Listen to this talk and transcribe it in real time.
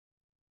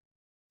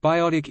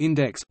Biotic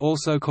index,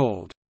 also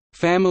called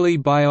Family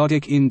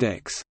Biotic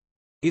Index,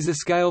 is a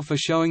scale for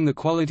showing the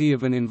quality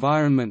of an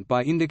environment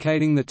by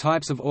indicating the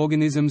types of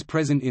organisms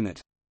present in it.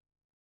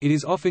 It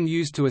is often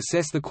used to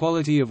assess the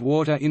quality of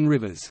water in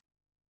rivers.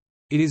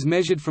 It is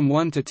measured from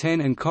 1 to 10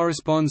 and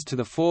corresponds to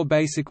the 4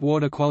 basic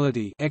water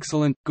quality: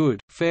 excellent, good,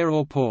 fair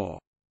or poor.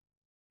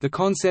 The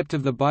concept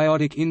of the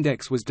biotic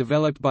index was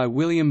developed by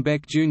William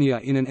Beck Jr.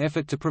 in an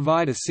effort to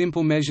provide a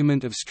simple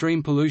measurement of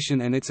stream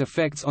pollution and its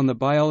effects on the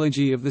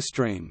biology of the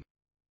stream.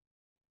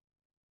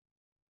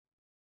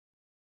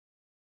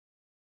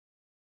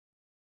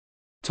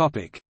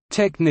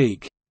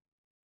 Technique.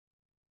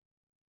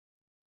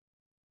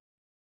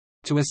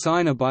 To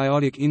assign a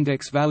biotic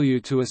index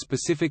value to a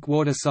specific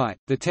water site,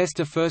 the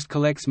tester first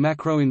collects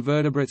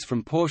macroinvertebrates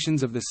from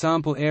portions of the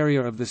sample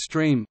area of the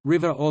stream,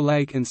 river or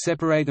lake and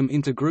separate them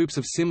into groups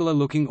of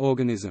similar-looking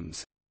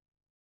organisms.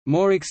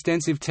 More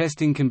extensive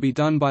testing can be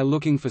done by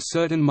looking for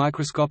certain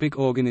microscopic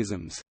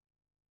organisms.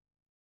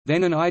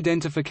 Then an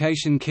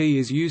identification key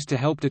is used to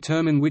help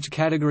determine which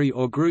category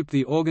or group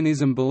the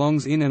organism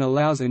belongs in and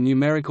allows a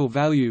numerical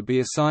value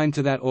be assigned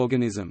to that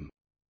organism.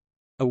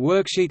 A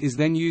worksheet is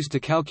then used to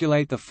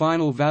calculate the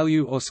final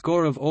value or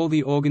score of all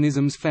the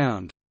organisms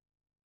found.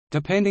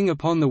 Depending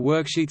upon the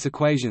worksheet's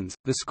equations,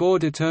 the score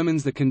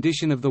determines the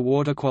condition of the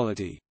water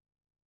quality.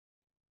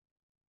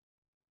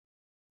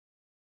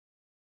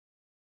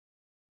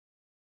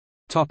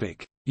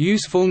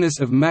 Usefulness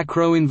of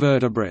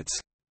macroinvertebrates.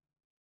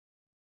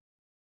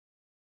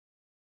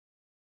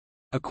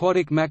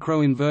 Aquatic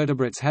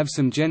macroinvertebrates have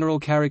some general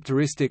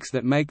characteristics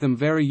that make them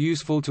very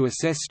useful to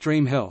assess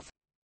stream health.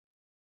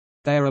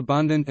 They are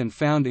abundant and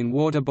found in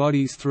water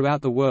bodies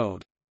throughout the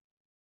world.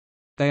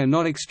 They are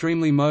not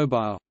extremely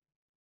mobile.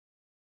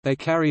 They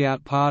carry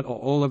out part or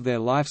all of their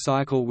life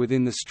cycle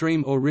within the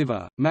stream or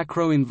river.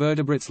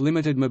 Macroinvertebrates'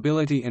 limited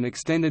mobility and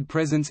extended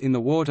presence in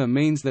the water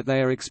means that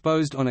they are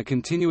exposed on a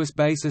continuous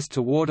basis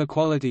to water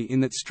quality in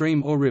that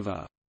stream or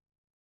river.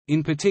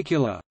 In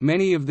particular,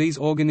 many of these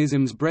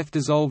organisms breathe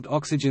dissolved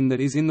oxygen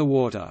that is in the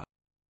water.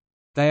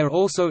 They are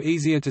also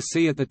easier to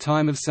see at the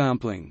time of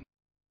sampling.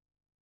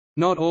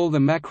 Not all the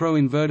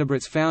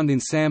macroinvertebrates found in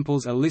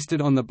samples are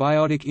listed on the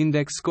biotic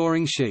index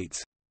scoring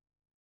sheets.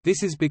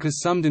 This is because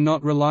some do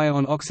not rely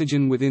on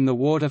oxygen within the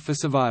water for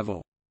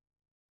survival.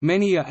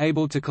 Many are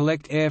able to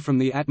collect air from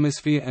the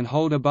atmosphere and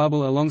hold a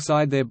bubble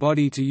alongside their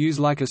body to use,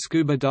 like a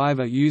scuba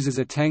diver uses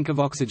a tank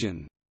of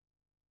oxygen.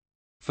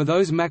 For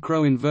those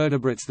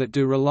macroinvertebrates that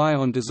do rely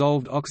on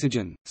dissolved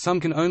oxygen, some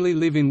can only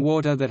live in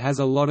water that has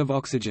a lot of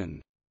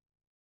oxygen.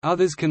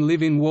 Others can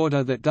live in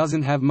water that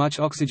doesn't have much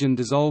oxygen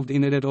dissolved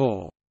in it at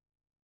all.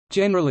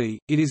 Generally,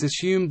 it is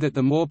assumed that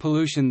the more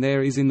pollution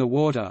there is in the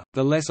water,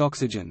 the less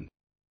oxygen.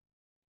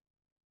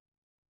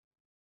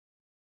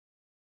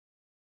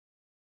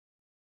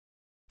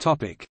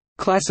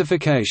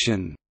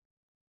 Classification.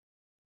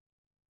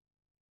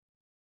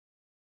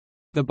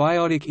 The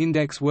biotic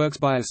index works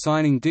by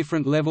assigning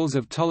different levels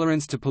of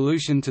tolerance to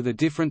pollution to the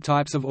different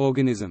types of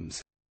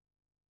organisms.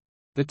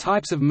 The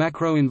types of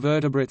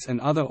macroinvertebrates and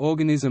other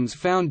organisms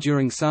found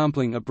during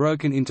sampling are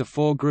broken into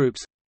 4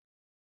 groups.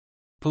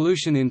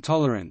 Pollution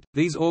intolerant –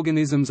 these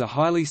organisms are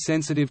highly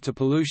sensitive to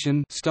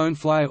pollution,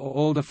 stonefly or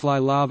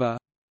alderfly larvae.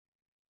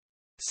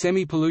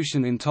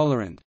 Semi-pollution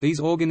intolerant – these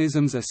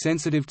organisms are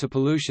sensitive to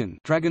pollution,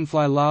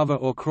 dragonfly larvae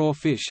or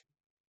crawfish.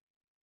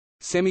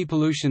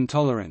 Semi-pollution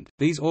tolerant –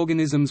 these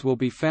organisms will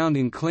be found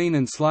in clean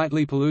and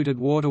slightly polluted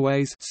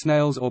waterways,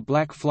 snails or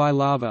black fly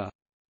larvae.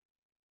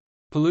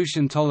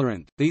 Pollution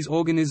tolerant – these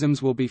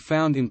organisms will be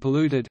found in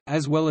polluted,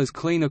 as well as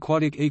clean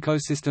aquatic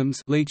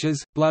ecosystems,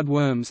 leeches,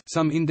 bloodworms.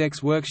 Some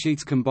index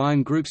worksheets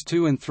combine groups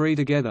 2 and 3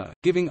 together,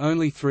 giving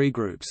only 3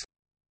 groups.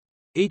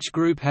 Each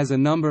group has a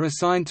number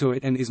assigned to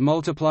it and is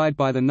multiplied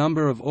by the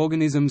number of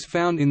organisms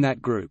found in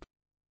that group.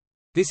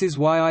 This is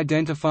why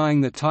identifying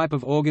the type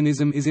of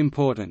organism is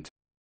important.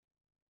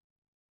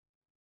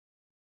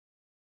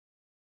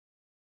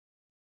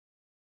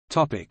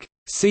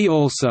 See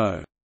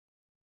also: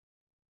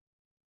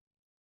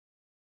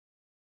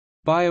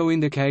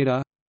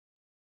 Bioindicator,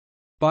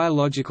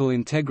 Biological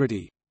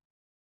integrity,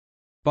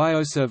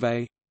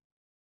 Biosurvey,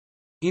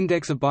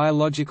 Index of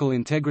biological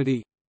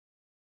integrity,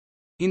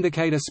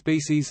 Indicator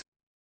species,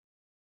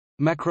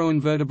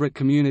 Macroinvertebrate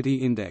community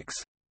index.